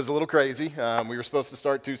was a little crazy. We were supposed to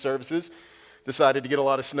start 2 services. Decided to get a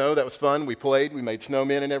lot of snow. That was fun. We played. We made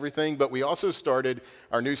snowmen and everything. But we also started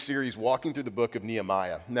our new series, Walking Through the Book of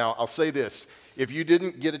Nehemiah. Now, I'll say this. If you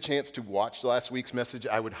didn't get a chance to watch last week's message,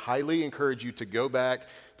 I would highly encourage you to go back,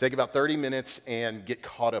 take about 30 minutes, and get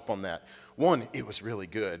caught up on that. One, it was really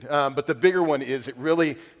good. But the bigger one is it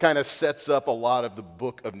really kind of sets up a lot of the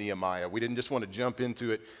book of Nehemiah. We didn't just want to jump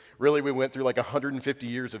into it. Really, we went through like 150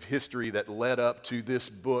 years of history that led up to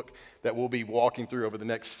this book that we'll be walking through over the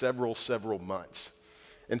next several months.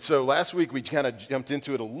 And so last week we kind of jumped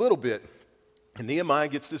into it a little bit, and Nehemiah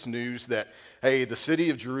gets this news that, hey, the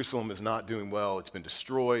city of Jerusalem is not doing well. It's been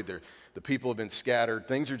destroyed. The people have been scattered.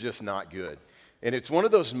 Things are just not good. And it's one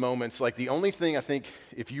of those moments, like the only thing I think,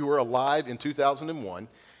 if you were alive in 2001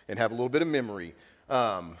 and have a little bit of memory,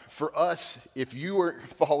 for us, if you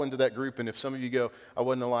fall into that group, and if some of you go, I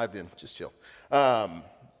wasn't alive then, just chill.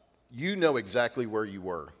 You know exactly where you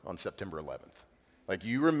were on September 11th. Like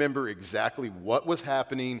you remember exactly what was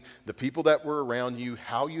happening, the people that were around you,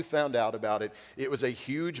 how you found out about it. It was a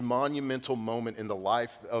huge monumental moment in the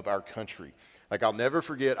life of our country. Like I'll never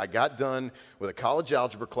forget, I got done with a college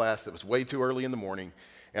algebra class that was way too early in the morning.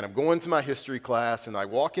 And I'm going to my history class, and I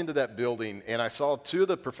walk into that building, and I saw 2 of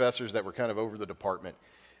the professors that were kind of over the department.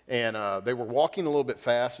 And they were walking a little bit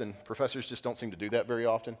fast, and professors just don't seem to do that very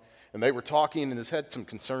often. And they were talking, and just had some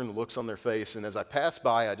concerned looks on their face. And as I passed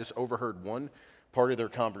by, I just overheard one part of their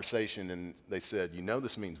conversation, and they said, you know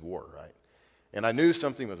this means war, right? And I knew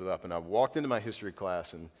something was up, and I walked into my history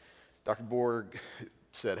class, and Dr. Borg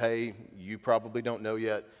said, hey, you probably don't know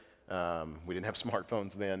yet. We didn't have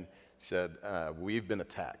smartphones then. He said, we've been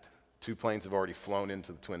attacked. 2 planes have already flown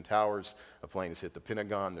into the Twin Towers. A plane has hit the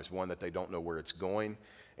Pentagon. There's one that they don't know where it's going.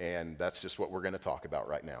 And that's just what we're going to talk about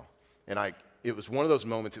right now. And it was one of those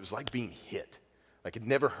moments, it was like being hit. Like I'd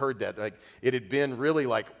never heard that. Like it had been really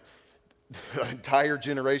like entire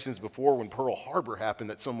generations before when Pearl Harbor happened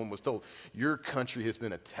that someone was told, your country has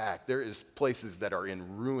been attacked. There is places that are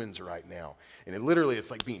in ruins right now. And it's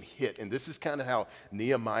like being hit. And this is kind of how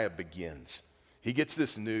Nehemiah begins. He gets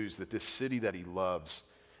this news that this city that he loves,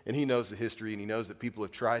 and he knows the history, and he knows that people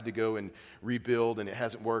have tried to go and rebuild, and it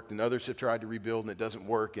hasn't worked, and others have tried to rebuild, and it doesn't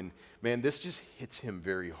work. And man, this just hits him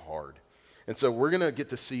very hard. And so we're going to get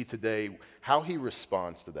to see today how he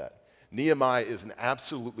responds to that. Nehemiah is an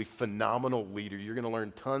absolutely phenomenal leader. You're going to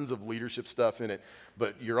learn tons of leadership stuff in it,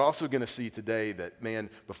 but you're also going to see today that, man,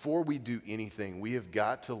 before we do anything, we have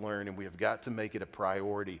got to learn and we have got to make it a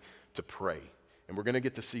priority to pray. And we're going to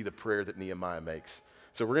get to see the prayer that Nehemiah makes.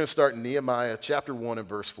 So we're going to start in Nehemiah chapter 1 and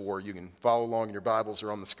verse 4. You can follow along in your Bibles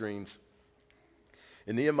or on the screens.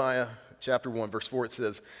 In Nehemiah chapter 1, verse 4, it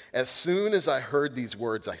says, as soon as I heard these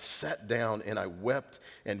words, I sat down and I wept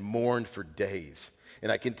and mourned for days.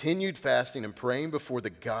 And I continued fasting and praying before the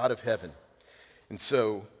God of heaven. And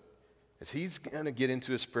so, as he's going to get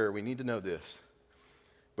into his prayer, we need to know this.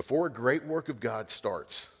 Before a great work of God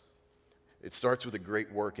starts, it starts with a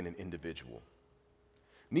great work in an individual.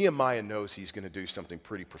 Nehemiah knows he's going to do something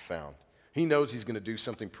pretty profound. He knows he's going to do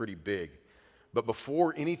something pretty big. But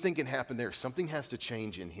before anything can happen there, something has to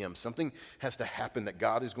change in him. Something has to happen that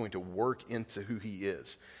God is going to work into who he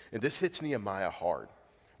is. And this hits Nehemiah hard.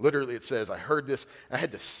 Literally, it says, I heard this, I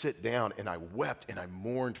had to sit down, and I wept, and I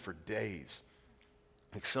mourned for days.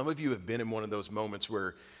 Like some of you have been in one of those moments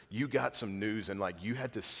where you got some news, and like you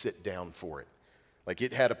had to sit down for it. Like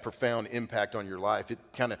it had a profound impact on your life. It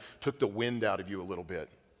kind of took the wind out of you a little bit.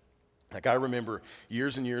 Like I remember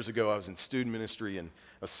years and years ago, I was in student ministry, and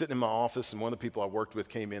I was sitting in my office, and one of the people I worked with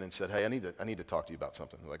came in and said, hey, I need to talk to you about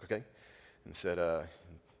something. I'm like, okay. And said,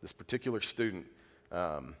 this particular student,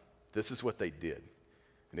 this is what they did.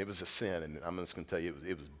 And it was a sin, and I'm just going to tell you,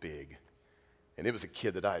 it was big. And it was a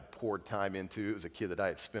kid that I had poured time into. It was a kid that I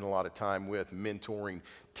had spent a lot of time with, mentoring,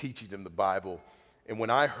 teaching him the Bible. And when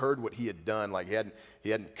I heard what he had done, like he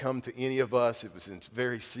hadn't come to any of us, it was in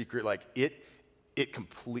very secret, like it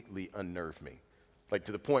completely unnerved me. Like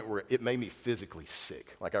to the point where it made me physically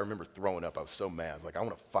sick. Like I remember throwing up. I was so mad. I was like, I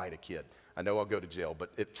want to fight a kid. I know I'll go to jail,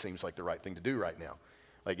 but it seems like the right thing to do right now.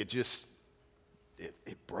 Like it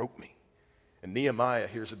broke me. And Nehemiah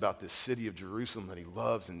hears about this city of Jerusalem that he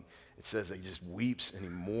loves, and it says that he just weeps and he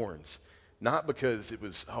mourns. Not because it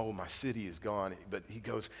was, oh, my city is gone, but he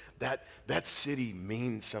goes, that city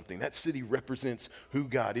means something. That city represents who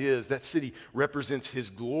God is. That city represents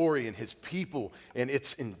his glory and his people, and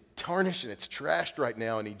it's in tarnish and it's trashed right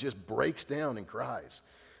now, and he just breaks down and cries.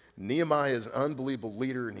 Nehemiah is an unbelievable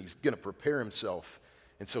leader, and he's going to prepare himself.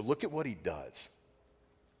 And so look at what he does.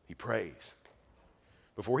 He prays.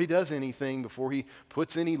 Before he does anything, before he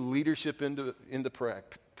puts any leadership into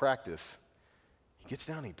practice, he gets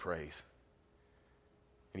down and he prays.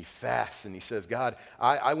 And he fasts and he says, God,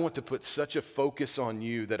 I want to put such a focus on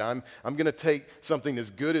you that I'm going to take something as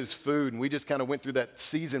good as food. And we just kind of went through that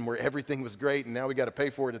season where everything was great and now we got to pay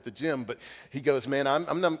for it at the gym. But he goes, man,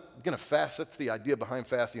 I'm not going to fast. That's the idea behind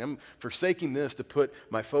fasting. I'm forsaking this to put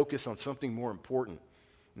my focus on something more important.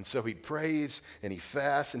 And so he prays and he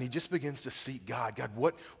fasts and he just begins to seek God. God,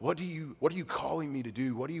 what are you calling me to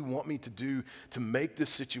do? What do you want me to do to make this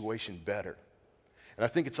situation better? And I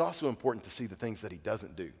think it's also important to see the things that he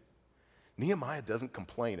doesn't do. Nehemiah doesn't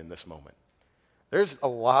complain in this moment. There's a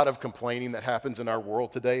lot of complaining that happens in our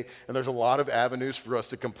world today, and there's a lot of avenues for us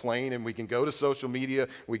to complain, and we can go to social media,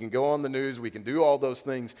 we can go on the news, we can do all those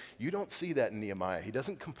things. You don't see that in Nehemiah. He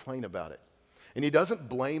doesn't complain about it. And he doesn't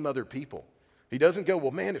blame other people. He doesn't go,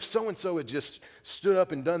 well, man, if so-and-so had just stood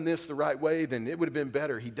up and done this the right way, then it would have been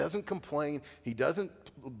better. He doesn't complain. He doesn't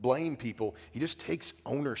blame people. He just takes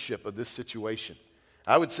ownership of this situation.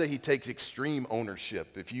 I would say he takes extreme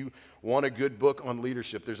ownership. If you want a good book on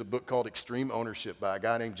leadership, there's a book called Extreme Ownership by a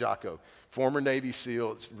guy named Jocko, former Navy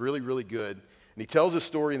SEAL. It's really, really good. And he tells a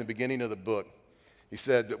story in the beginning of the book. He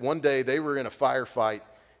said that one day they were in a firefight,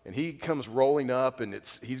 and he comes rolling up, and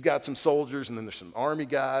he's got some soldiers, and then there's some army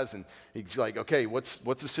guys, and he's like, okay, what's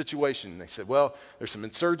the situation? And they said, well, there's some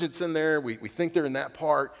insurgents in there. We think they're in that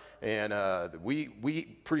part, and we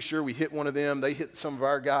pretty sure we hit one of them. They hit some of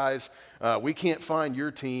our guys. We can't find your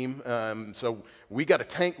team, so we got a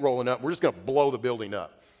tank rolling up. We're just going to blow the building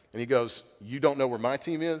up. And he goes, you don't know where my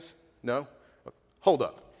team is? No? Hold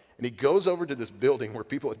up. And he goes over to this building where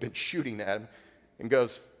people had been shooting at him and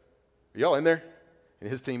goes, are y'all in there? And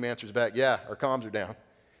his team answers back, yeah, our comms are down.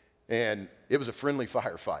 And it was a friendly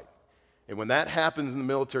firefight. And when that happens in the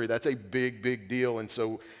military, that's a big, big deal. And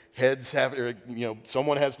so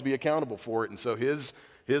someone has to be accountable for it. And so his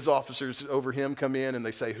officers over him come in and they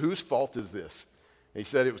say, whose fault is this? And he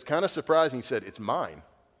said, it was kind of surprising. He said, it's mine.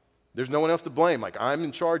 There's no one else to blame. Like, I'm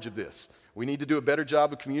in charge of this. We need to do a better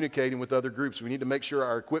job of communicating with other groups. We need to make sure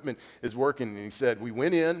our equipment is working. And he said, we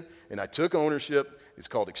went in and I took ownership. It's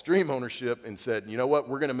called extreme ownership, and said, you know what,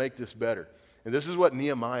 we're going to make this better. And this is what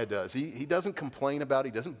Nehemiah does. He doesn't complain about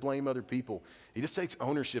it. He doesn't blame other people. He just takes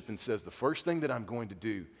ownership and says, the first thing that I'm going to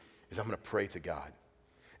do is I'm going to pray to God.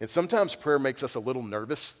 And sometimes prayer makes us a little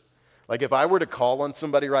nervous. Like if I were to call on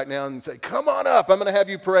somebody right now and say, come on up, I'm going to have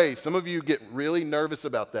you pray. Some of you get really nervous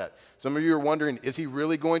about that. Some of you are wondering, is he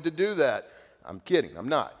really going to do that? I'm kidding, I'm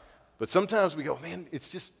not. But sometimes we go, man,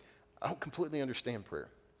 I don't completely understand prayer.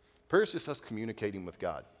 Prayer is just us communicating with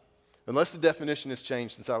God. Unless the definition has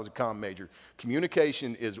changed since I was a comm major,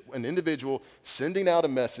 communication is an individual sending out a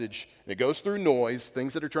message, and it goes through noise,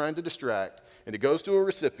 things that are trying to distract, and it goes to a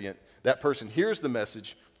recipient. That person hears the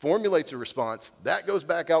message, formulates a response, that goes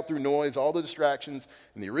back out through noise, all the distractions,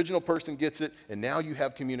 and the original person gets it, and now you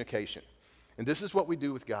have communication. And this is what we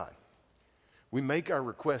do with God. We make our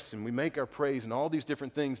requests and we make our praise and all these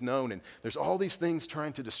different things known, and there's all these things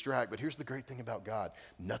trying to distract, but here's the great thing about God.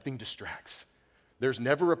 Nothing distracts. There's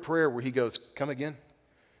never a prayer where he goes, come again?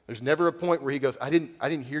 There's never a point where he goes, I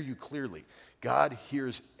didn't hear you clearly. God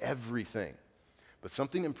hears everything. But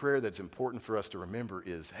something in prayer that's important for us to remember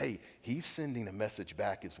is, hey, he's sending a message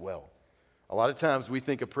back as well. A lot of times we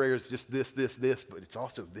think of prayer as just this, but it's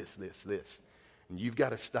also this. And you've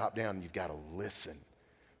got to stop down and you've got to listen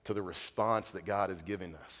to the response that God is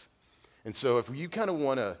giving us. And so if you kind of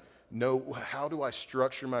want to know, how do I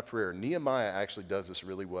structure my prayer? Nehemiah actually does this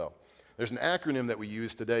really well. There's an acronym that we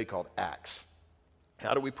use today called ACTS.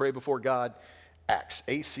 How do we pray before God? ACTS,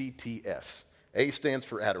 A-C-T-S. A stands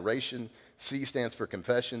for adoration, C stands for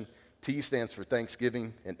confession, T stands for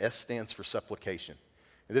thanksgiving, and S stands for supplication.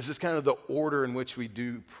 And this is kind of the order in which we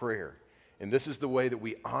do prayer. And this is the way that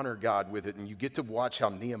we honor God with it, and you get to watch how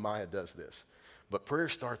Nehemiah does this. But prayer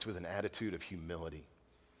starts with an attitude of humility.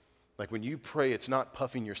 Like when you pray, it's not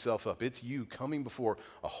puffing yourself up. It's you coming before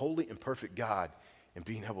a holy and perfect God and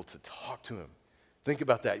being able to talk to him. Think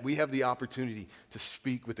about that. We have the opportunity to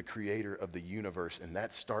speak with the creator of the universe, and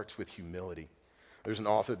that starts with humility. There's an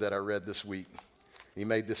author that I read this week. He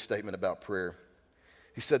made this statement about prayer.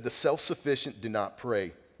 He said, the self-sufficient do not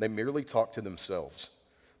pray. They merely talk to themselves.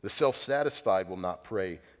 The self-satisfied will not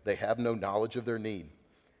pray. They have no knowledge of their need.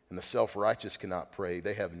 And the self-righteous cannot pray.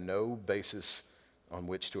 They have no basis on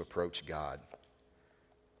which to approach God.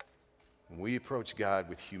 When we approach God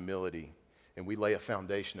with humility and we lay a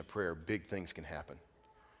foundation of prayer, big things can happen.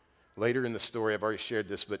 Later in the story, I've already shared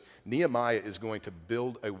this, but Nehemiah is going to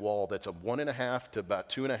build a wall that's 1.5 to about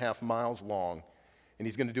 2.5 miles long, and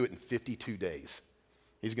he's going to do it in 52 days.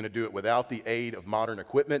 He's going to do it without the aid of modern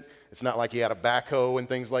equipment. It's not like he had a backhoe and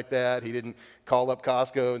things like that. He didn't call up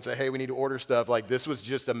Costco and say, hey, we need to order stuff. Like, this was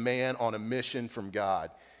just a man on a mission from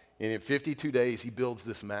God. And in 52 days, he builds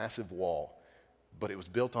this massive wall. But it was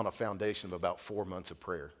built on a foundation of about 4 months of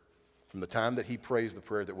prayer. From the time that he prays the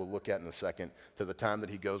prayer that we'll look at in a second to the time that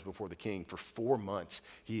he goes before the king, for 4 months,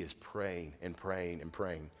 he is praying and praying and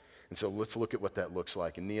praying. And so let's look at what that looks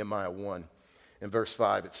like. In Nehemiah 1, in verse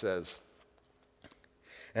 5, it says,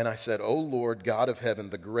 and I said, O Lord, God of heaven,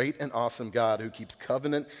 the great and awesome God who keeps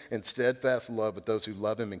covenant and steadfast love with those who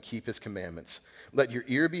love him and keep his commandments. Let your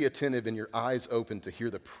ear be attentive and your eyes open to hear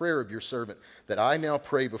the prayer of your servant, that I now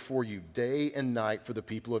pray before you day and night for the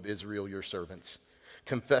people of Israel, your servants,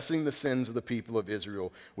 confessing the sins of the people of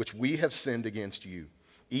Israel, which we have sinned against you.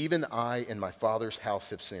 Even I and my father's house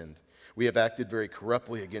have sinned. We have acted very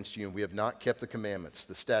corruptly against you, and we have not kept the commandments,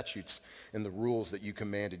 the statutes, and the rules that you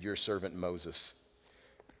commanded your servant Moses.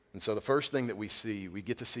 And so the first thing that we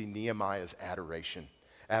get to see Nehemiah's adoration.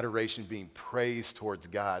 Adoration being praise towards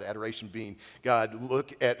God. Adoration being, God,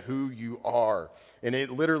 look at who you are. And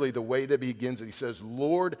it literally, the way that begins it, he says,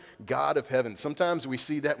 Lord, God of heaven. Sometimes we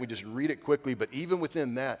see that, we just read it quickly, but even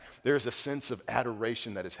within that, there's a sense of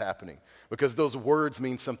adoration that is happening. Because those words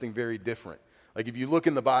mean something very different. Like if you look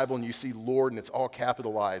in the Bible and you see Lord and it's all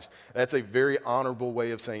capitalized, that's a very honorable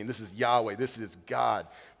way of saying this is Yahweh, this is God.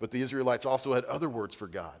 But the Israelites also had other words for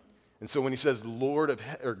God. And so when he says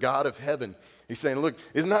or God of heaven, he's saying, look,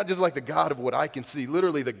 it's not just like the God of what I can see.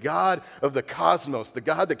 Literally the God of the cosmos, the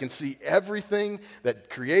God that can see everything, that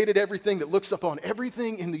created everything, that looks upon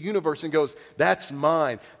everything in the universe and goes, that's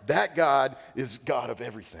mine. That God is God of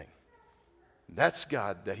everything. That's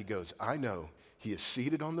God that he goes, I know he is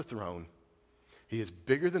seated on the throne. He is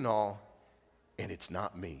bigger than all, and it's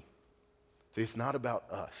not me. See, it's not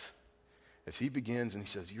about us. As he begins and he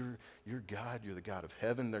says, you're God, you're the God of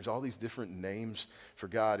heaven. There's all these different names for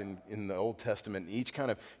God in the Old Testament. And each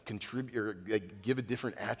kind of contribute or give a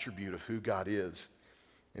different attribute of who God is.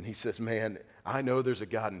 And he says, man, I know there's a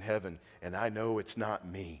God in heaven, and I know it's not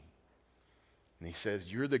me. And he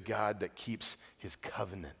says, you're the God that keeps his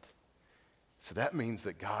covenant. So that means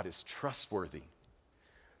that God is trustworthy.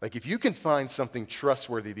 Like if you can find something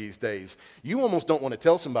trustworthy these days, you almost don't want to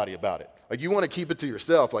tell somebody about it. Like you want to keep it to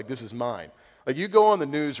yourself, like this is mine. Like you go on the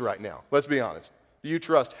news right now, let's be honest. Do you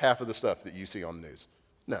trust half of the stuff that you see on the news?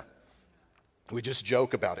 No. We just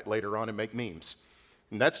joke about it later on and make memes.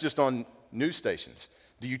 And that's just on news stations.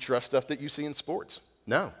 Do you trust stuff that you see in sports?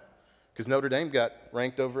 No. Because Notre Dame got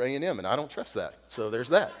ranked over A&M, and I don't trust that. So there's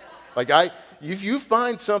that. If you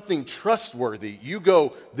find something trustworthy, you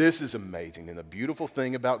go, this is amazing. And the beautiful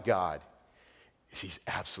thing about God is he's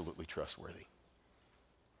absolutely trustworthy.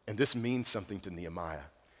 And this means something to Nehemiah.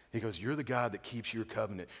 He goes, you're the God that keeps your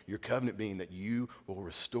covenant being that you will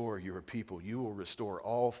restore your people. You will restore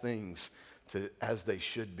all things as they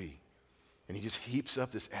should be. And he just heaps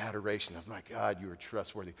up this adoration of, my God, you are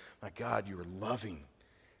trustworthy. My God, you are loving.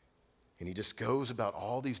 And he just goes about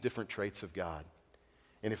all these different traits of God.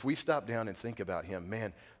 And if we stop down and think about him,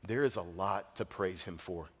 man, there is a lot to praise him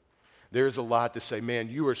for. There is a lot to say, man,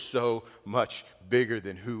 you are so much bigger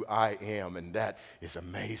than who I am, and that is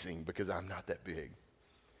amazing because I'm not that big.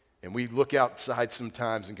 And we look outside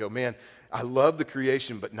sometimes and go, man, I love the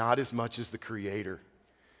creation, but not as much as the Creator.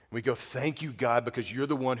 And we go, thank you, God, because you're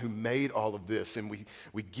the one who made all of this, and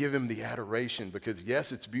we give him the adoration because,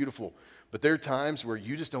 yes, it's beautiful, but there are times where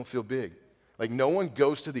you just don't feel big. Like no one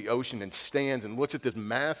goes to the ocean and stands and looks at this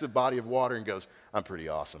massive body of water and goes, I'm pretty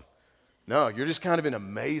awesome. No, you're just kind of in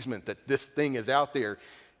amazement that this thing is out there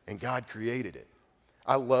and God created it.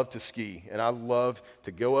 I love to ski and I love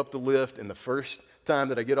to go up the lift, and the first time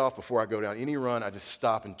that I get off before I go down any run, I just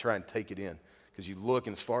stop and try and take it in because you look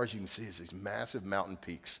and as far as you can see is these massive mountain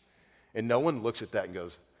peaks. And no one looks at that and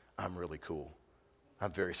goes, I'm really cool.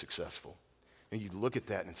 I'm very successful. And you look at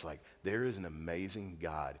that and it's like, there is an amazing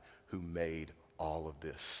God who made all of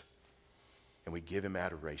this. And we give him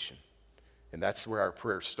adoration. And that's where our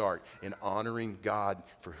prayers start, in honoring God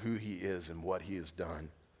for who he is and what he has done.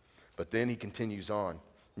 But then he continues on,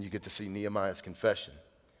 and you get to see Nehemiah's confession.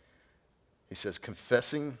 He says,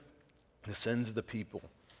 confessing the sins of the people.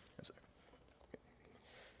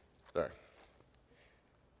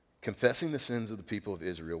 Confessing the sins of the people of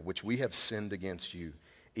Israel, which we have sinned against you.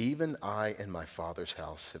 Even I and my father's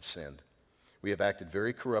house have sinned. We have acted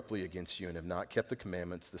very corruptly against you and have not kept the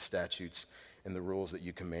commandments, the statutes, and the rules that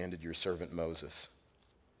you commanded your servant Moses.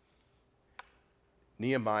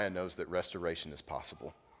 Nehemiah knows that restoration is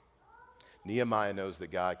possible. Nehemiah knows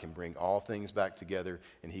that God can bring all things back together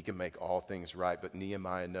and he can make all things right. But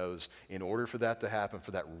Nehemiah knows in order for that to happen,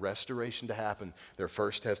 for that restoration to happen, there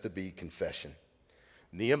first has to be confession.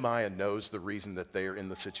 Nehemiah knows the reason that they are in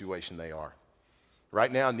the situation they are.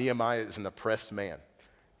 Right now, Nehemiah is an oppressed man.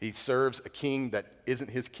 He serves a king that isn't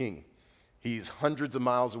his king. He's hundreds of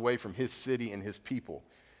miles away from his city and his people.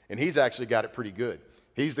 And he's actually got it pretty good.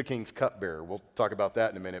 He's the king's cupbearer. We'll talk about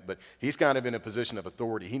that in a minute, but he's kind of in a position of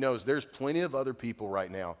authority. He knows there's plenty of other people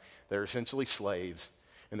right now that are essentially slaves,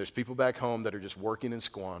 and there's people back home that are just working in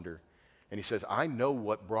squander. And he says, I know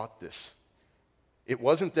what brought this. It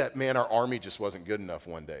wasn't that, man, our army just wasn't good enough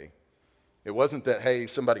one day. It wasn't that, hey,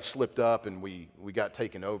 somebody slipped up and we got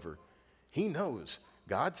taken over. He knows.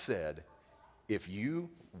 God said, if you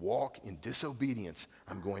walk in disobedience,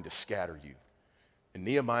 I'm going to scatter you. And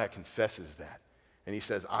Nehemiah confesses that. And he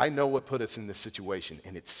says, I know what put us in this situation,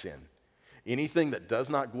 and it's sin. Anything that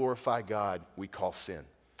does not glorify God, we call sin.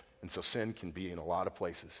 And so sin can be in a lot of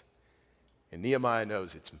places. And Nehemiah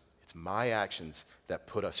knows it's my actions that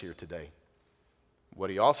put us here today.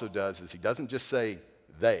 What he also does is he doesn't just say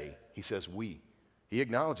they, he says we. He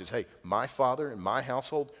acknowledges, hey, my father and my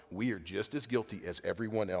household, we are just as guilty as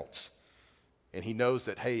everyone else. And he knows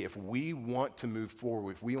that, hey, if we want to move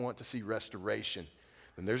forward, if we want to see restoration,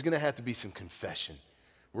 then there's going to have to be some confession.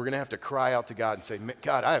 We're going to have to cry out to God and say,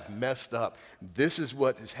 God, I have messed up. This is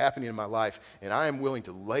what is happening in my life, and I am willing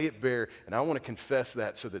to lay it bare, and I want to confess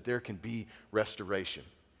that so that there can be restoration.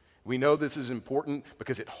 We know this is important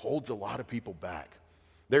because it holds a lot of people back.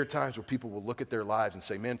 There are times where people will look at their lives and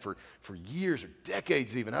say, man, for years or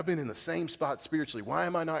decades even, I've been in the same spot spiritually. Why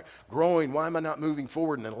am I not growing? Why am I not moving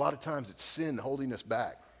forward? And a lot of times it's sin holding us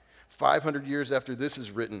back. 500 years after this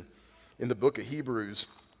is written, in the book of Hebrews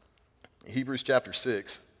chapter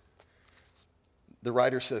 6, the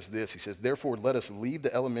writer says this. He says, therefore, let us leave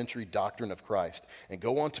the elementary doctrine of Christ and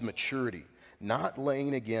go on to maturity, not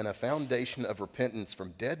laying again a foundation of repentance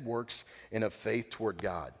from dead works and of faith toward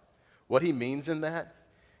God. What he means in that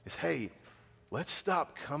is, hey, let's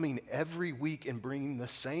stop coming every week and bringing the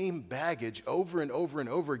same baggage over and over and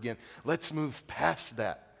over again. Let's move past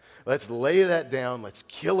that. Let's lay that down, let's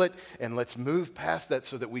kill it, and let's move past that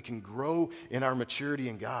so that we can grow in our maturity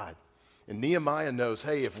in God. And Nehemiah knows,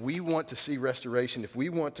 hey, if we want to see restoration, if we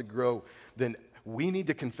want to grow, then we need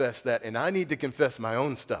to confess that, and I need to confess my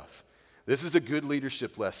own stuff. This is a good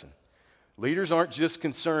leadership lesson. Leaders aren't just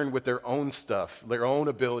concerned with their own stuff, their own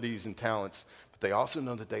abilities and talents, but they also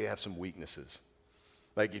know that they have some weaknesses.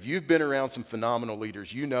 Like if you've been around some phenomenal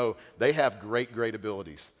leaders, you know they have great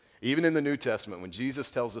abilities. Even in the New Testament, when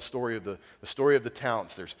Jesus tells the story of the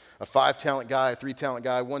talents, there's a 5-talent guy, a 3-talent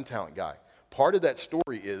guy, 1-talent guy. Part of that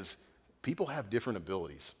story is people have different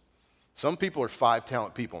abilities. Some people are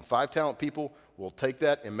 5-talent people, and 5-talent people will take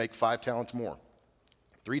that and make 5 talents more.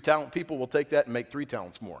 3-talent people will take that and make 3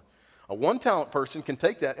 talents more. A 1-talent person can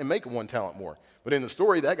take that and make 1 talent more. But in the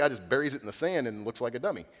story, that guy just buries it in the sand and looks like a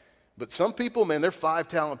dummy. But some people, man, they're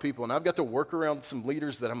 5-talent people, and I've got to work around some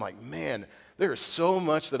leaders that I'm like, man, there is so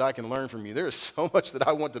much that I can learn from you. There is so much that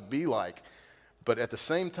I want to be like. But at the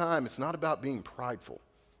same time, it's not about being prideful.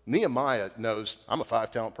 Nehemiah knows I'm a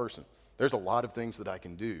 5-talent person. There's a lot of things that I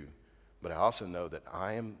can do, but I also know that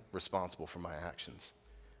I am responsible for my actions.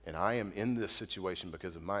 And I am in this situation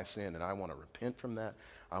because of my sin, and I want to repent from that.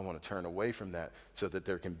 I want to turn away from that so that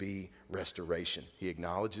there can be restoration. He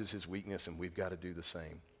acknowledges his weakness, and we've got to do the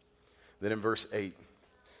same. Then in verse 8,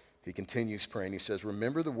 he continues praying. He says,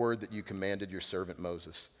 remember the word that you commanded your servant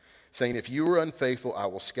Moses, saying, if you are unfaithful, I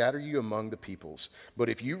will scatter you among the peoples. But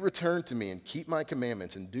if you return to me and keep my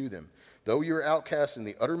commandments and do them, though you are outcast in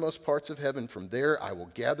the uttermost parts of heaven, from there I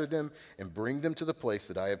will gather them and bring them to the place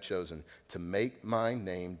that I have chosen to make my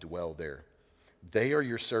name dwell there. They are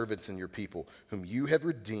your servants and your people, whom you have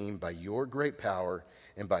redeemed by your great power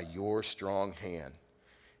and by your strong hand.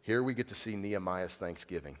 Here we get to see Nehemiah's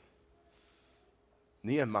thanksgiving.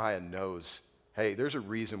 Nehemiah knows, hey, there's a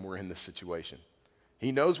reason we're in this situation.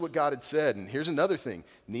 He knows what God had said. And here's another thing.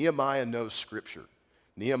 Nehemiah knows Scripture.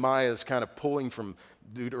 Nehemiah is kind of pulling from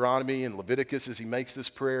Deuteronomy and Leviticus as he makes this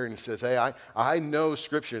prayer. And he says, hey, I know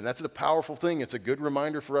Scripture. And that's a powerful thing. It's a good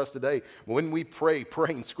reminder for us today. When we pray,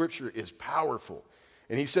 praying Scripture is powerful.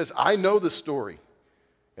 And he says, I know the story.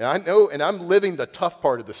 And I know, and I'm living the tough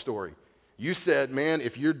part of the story. You said, man,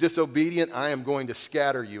 if you're disobedient, I am going to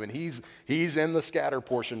scatter you. And he's in the scatter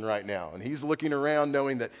portion right now. And he's looking around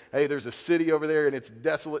knowing that, hey, there's a city over there and it's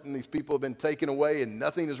desolate and these people have been taken away and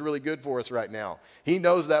nothing is really good for us right now. He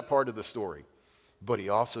knows that part of the story. But he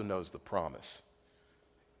also knows the promise.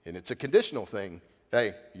 And it's a conditional thing.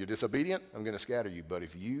 Hey, you're disobedient, I'm going to scatter you. But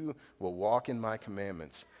if you will walk in my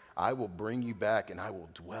commandments, I will bring you back and I will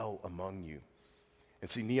dwell among you. And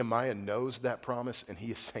see, Nehemiah knows that promise, and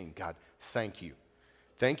he is saying, God, thank you.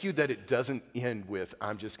 Thank you that it doesn't end with,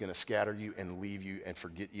 I'm just going to scatter you and leave you and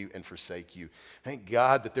forget you and forsake you. Thank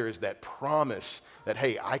God that there is that promise that,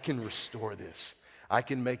 hey, I can restore this. I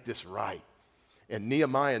can make this right. And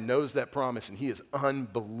Nehemiah knows that promise, and he is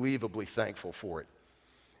unbelievably thankful for it.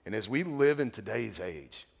 And as we live in today's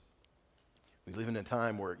age, we live in a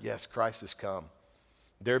time where, yes, Christ has come.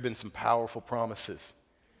 There have been some powerful promises.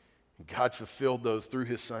 And God fulfilled those through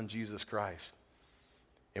his son, Jesus Christ.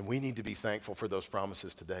 And we need to be thankful for those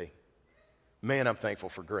promises today. Man, I'm thankful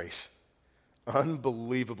for grace.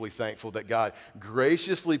 Unbelievably thankful that God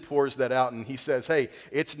graciously pours that out, and he says, hey,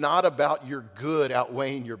 it's not about your good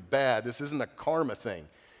outweighing your bad. This isn't a karma thing.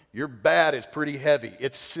 Your bad is pretty heavy.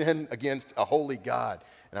 It's sin against a holy God,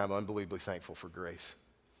 and I'm unbelievably thankful for grace.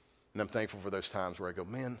 And I'm thankful for those times where I go,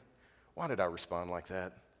 man, why did I respond like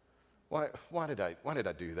that? Why did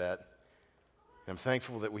I do that? And I'm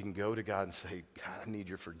thankful that we can go to God and say, God, I need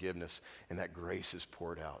your forgiveness, and that grace is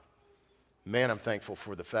poured out. Man, I'm thankful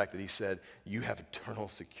for the fact that he said, you have eternal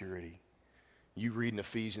security. You read in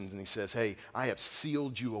Ephesians and he says, hey, I have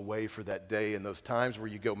sealed you away for that day, and those times where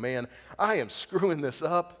you go, man, I am screwing this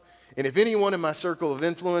up. And if anyone in my circle of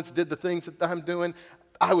influence did the things that I'm doing,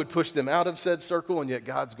 I would push them out of said circle, and yet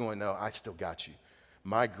God's going, no, I still got you.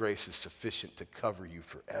 My grace is sufficient to cover you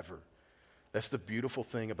forever. That's the beautiful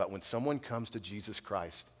thing about when someone comes to Jesus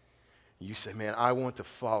Christ. You say, man, I want to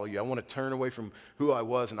follow you. I want to turn away from who I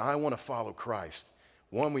was, and I want to follow Christ.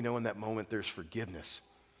 One, we know in that moment there's forgiveness.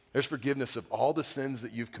 There's forgiveness of all the sins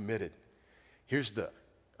that you've committed. Here's the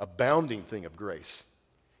abounding thing of grace.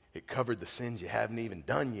 It covered the sins you haven't even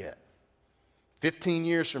done yet. 15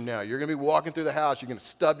 years from now, you're going to be walking through the house, you're going to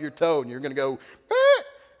stub your toe, and you're going to go, ah!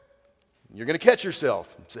 You're going to catch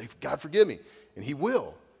yourself and say, God, forgive me. And he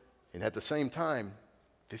will. And at the same time,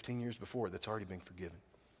 15 years before, that's already been forgiven.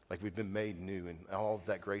 Like we've been made new, and all of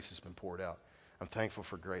that grace has been poured out. I'm thankful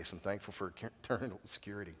for grace. I'm thankful for eternal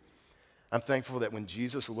security. I'm thankful that when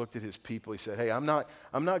Jesus looked at his people, he said, hey, I'm not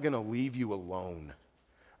going to leave you alone.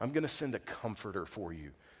 I'm going to send a comforter for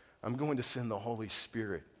you. I'm going to send the Holy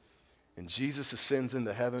Spirit. And Jesus ascends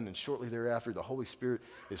into heaven, and shortly thereafter, the Holy Spirit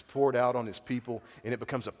is poured out on his people, and it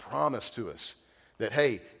becomes a promise to us that,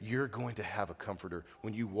 hey, you're going to have a comforter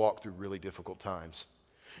when you walk through really difficult times.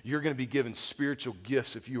 You're going to be given spiritual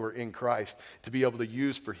gifts if you are in Christ to be able to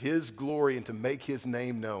use for his glory and to make his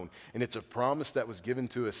name known. And it's a promise that was given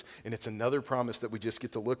to us, and it's another promise that we just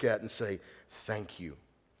get to look at and say, thank you.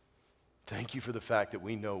 Thank you for the fact that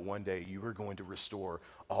we know one day you are going to restore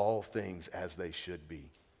all things as they should be.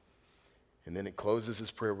 And then it closes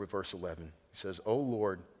his prayer with verse 11. He says, O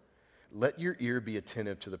Lord, let your ear be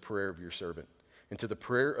attentive to the prayer of your servant, and to the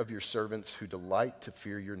prayer of your servants who delight to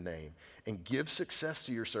fear your name, and give success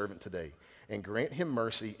to your servant today, and grant him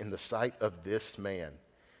mercy in the sight of this man.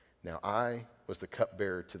 Now I was the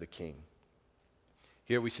cupbearer to the king.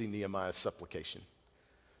 Here we see Nehemiah's supplication.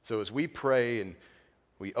 So as we pray and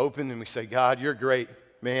we open and we say, God, you're great.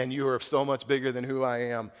 Man, you are so much bigger than who I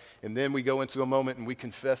am. And then we go into a moment and we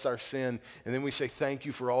confess our sin. And then we say thank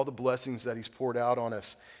you for all the blessings that he's poured out on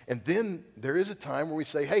us. And then there is a time where we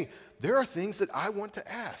say, hey, there are things that I want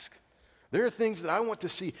to ask. There are things that I want to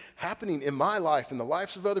see happening in my life, in the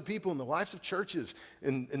lives of other people, in the lives of churches,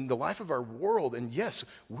 in the life of our world. And yes,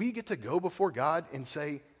 we get to go before God and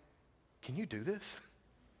say, can you do this?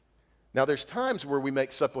 Now, there's times where we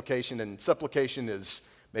make supplication, and supplication is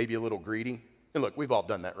maybe a little greedy. And look, we've all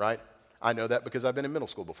done that, right? I know that because I've been in middle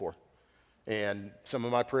school before. And some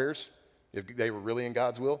of my prayers, if they were really in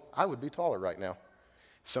God's will, I would be taller right now.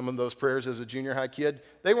 Some of those prayers as a junior high kid,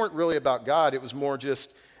 they weren't really about God. It was more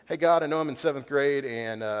just, hey, God, I know I'm in 7th grade,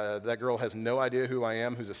 and that girl has no idea who I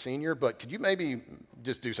am who's a senior, but could you maybe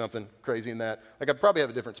just do something crazy in that? Like, I'd probably have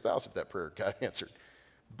a different spouse if that prayer got answered.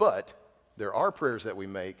 But there are prayers that we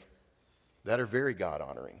make that are very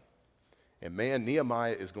God-honoring. And man,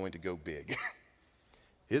 Nehemiah is going to go big.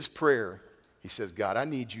 His prayer, he says, God, I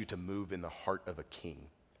need you to move in the heart of a king.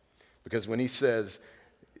 Because when he says,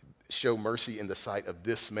 show mercy in the sight of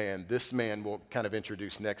this man we'll kind of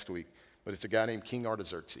introduce next week, but it's a guy named King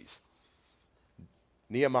Artaxerxes.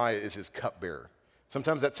 Nehemiah is his cupbearer.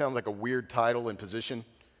 Sometimes that sounds like a weird title and position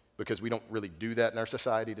because we don't really do that in our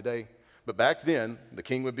society today. But back then, the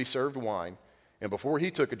king would be served wine, and before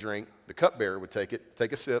he took a drink, the cupbearer would take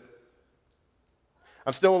a sip.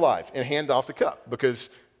 I'm still alive, and hand off the cup because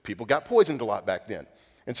people got poisoned a lot back then.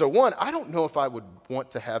 And so one, I don't know if I would want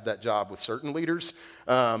to have that job with certain leaders,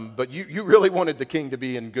 but you really wanted the king to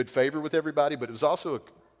be in good favor with everybody, but it was also a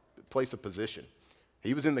place of position.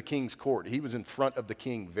 He was in the king's court. He was in front of the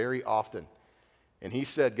king very often. And he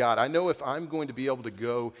said, God, I know if I'm going to be able to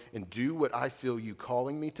go and do what I feel you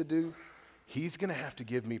calling me to do, he's going to have to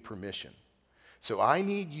give me permission. So I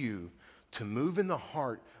need you to move in the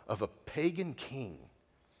heart of a pagan king.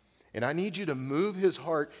 And I need you to move his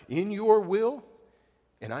heart in your will,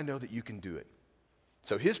 and I know that you can do it.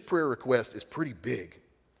 So his prayer request is pretty big.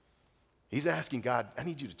 He's asking God, I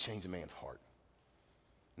need you to change a man's heart.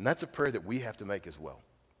 And that's a prayer that we have to make as well.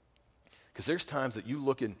 Because there's times that you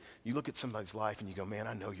look at somebody's life and you go, man,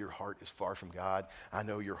 I know your heart is far from God. I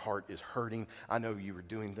know your heart is hurting. I know you were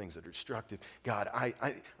doing things that are destructive. God,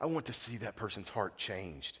 I want to see that person's heart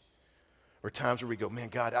changed. Or times where we go, man,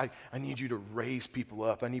 God, I need you to raise people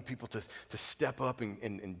up. I need people to step up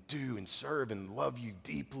and do and serve and love you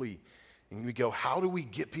deeply. And we go, how do we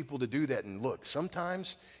get people to do that? And look,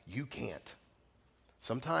 sometimes you can't.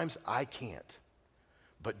 Sometimes I can't.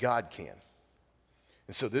 But God can.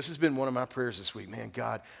 And so this has been one of my prayers this week. Man,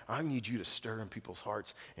 God, I need you to stir in people's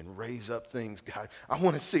hearts and raise up things. God, I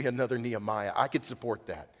want to see another Nehemiah. I could support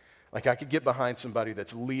that. Like I could get behind somebody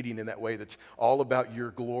that's leading in that way, that's all about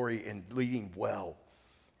your glory and leading well.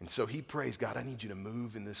 And so he prays, God, I need you to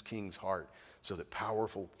move in this king's heart so that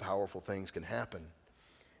powerful, powerful things can happen.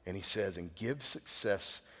 And he says, and give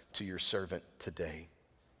success to your servant today.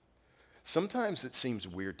 Sometimes it seems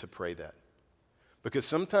weird to pray that. Because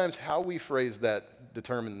sometimes how we phrase that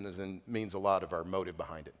determines and means a lot of our motive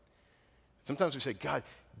behind it. Sometimes we say, God,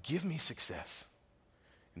 give me success.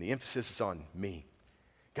 And the emphasis is on me.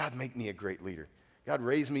 God, make me a great leader. God,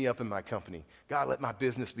 raise me up in my company. God, let my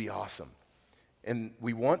business be awesome. And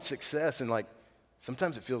we want success, and like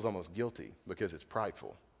sometimes it feels almost guilty because it's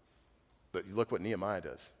prideful. But you look what Nehemiah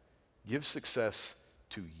does. Give success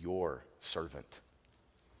to your servant.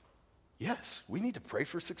 Yes, we need to pray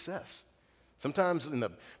for success. Sometimes in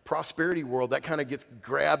the prosperity world, that kind of gets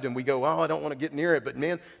grabbed and we go, oh, I don't want to get near it. But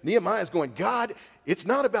man, Nehemiah is going, God, it's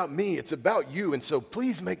not about me, it's about you. And so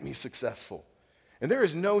please make me successful. And there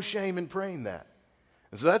is no shame in praying that.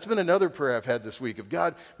 And so that's been another prayer I've had this week of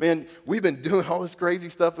God, man, we've been doing all this crazy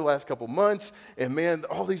stuff the last couple months. And man,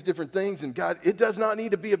 all these different things. And God, it does not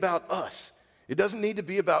need to be about us. It doesn't need to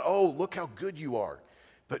be about, oh, look how good you are.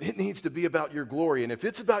 But it needs to be about your glory. And if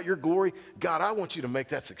it's about your glory, God, I want you to make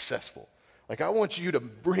that successful. Like, I want you to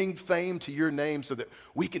bring fame to your name so that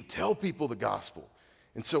we can tell people the gospel.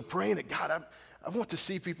 And so praying that, God, I want to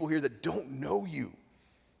see people here that don't know you,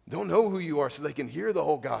 don't know who you are, so they can hear the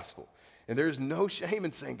whole gospel. And there's no shame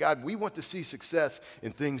in saying, God, we want to see success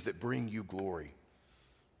in things that bring you glory.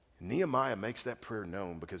 And Nehemiah makes that prayer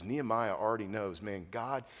known because Nehemiah already knows, man,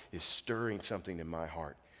 God is stirring something in my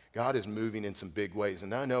heart. God is moving in some big ways,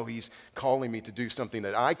 and I know he's calling me to do something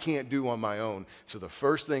that I can't do on my own. So the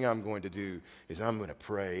first thing I'm going to do is I'm going to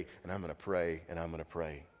pray, and I'm going to pray, and I'm going to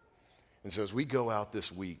pray. And so as we go out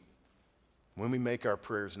this week, when we make our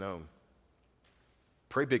prayers known,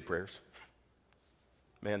 pray big prayers.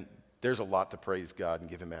 Man, there's a lot to praise God and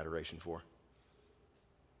give him adoration for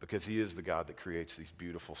because he is the God that creates these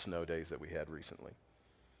beautiful snow days that we had recently.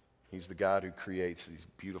 He's the God who creates these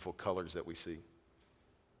beautiful colors that we see.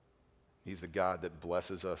 He's the God that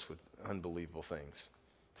blesses us with unbelievable things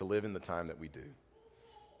to live in the time that we do.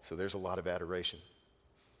 So there's a lot of adoration.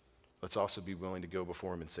 Let's also be willing to go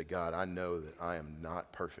before him and say, God, I know that I am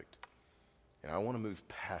not perfect. And I want to move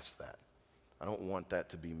past that. I don't want that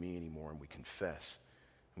to be me anymore. And we confess.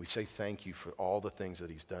 And we say thank you for all the things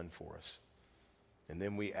that he's done for us. And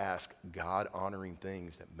then we ask God-honoring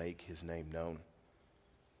things that make his name known.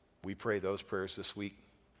 We pray those prayers this week.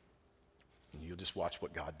 And you'll just watch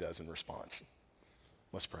what God does in response.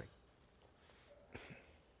 Let's pray.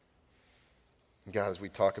 God, as we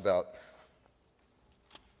talk about,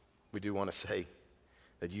 we do want to say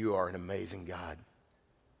that you are an amazing God.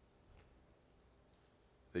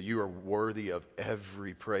 That you are worthy of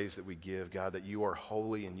every praise that we give. God, that you are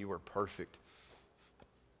holy and you are perfect.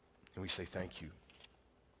 And we say thank you.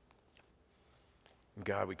 And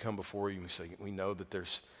God, we come before you and we say, we know that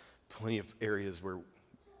there's plenty of areas where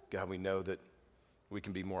God, we know that we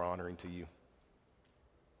can be more honoring to you.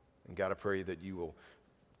 And God, I pray that you will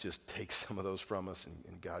just take some of those from us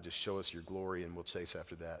and God, just show us your glory and we'll chase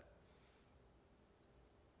after that.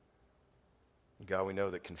 And God, we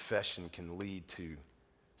know that confession can lead to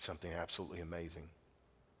something absolutely amazing.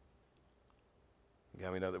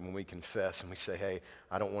 God, we know that when we confess and we say, hey,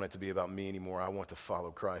 I don't want it to be about me anymore, I want to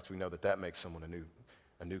follow Christ, we know that that makes someone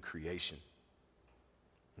a new creation.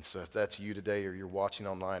 And so if that's you today or you're watching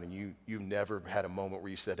online and you've never had a moment where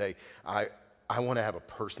you said, hey, I I want to have a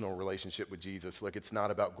personal relationship with Jesus. Look, it's not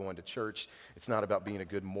about going to church. It's not about being a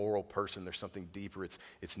good moral person. There's something deeper.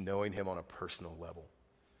 It's knowing him on a personal level.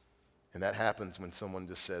 And that happens when someone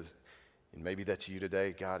just says, and maybe that's you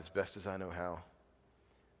today, God, as best as I know how,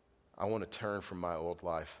 I want to turn from my old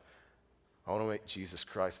life. I want to make Jesus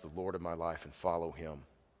Christ the Lord of my life and follow him.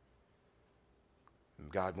 And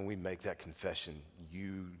God, when we make that confession,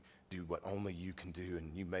 you do what only you can do,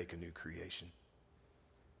 and you make a new creation.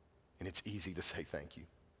 And it's easy to say thank you.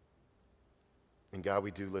 And God, we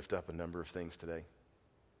do lift up a number of things today.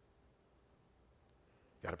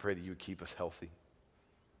 God, I pray that you would keep us healthy.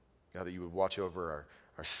 God, that you would watch over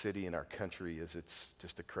our city and our country as it's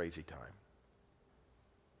just a crazy time.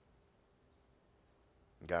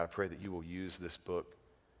 And God, I pray that you will use this book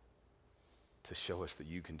to show us that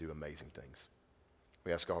you can do amazing things.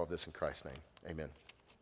 We ask all of this in Christ's name. Amen.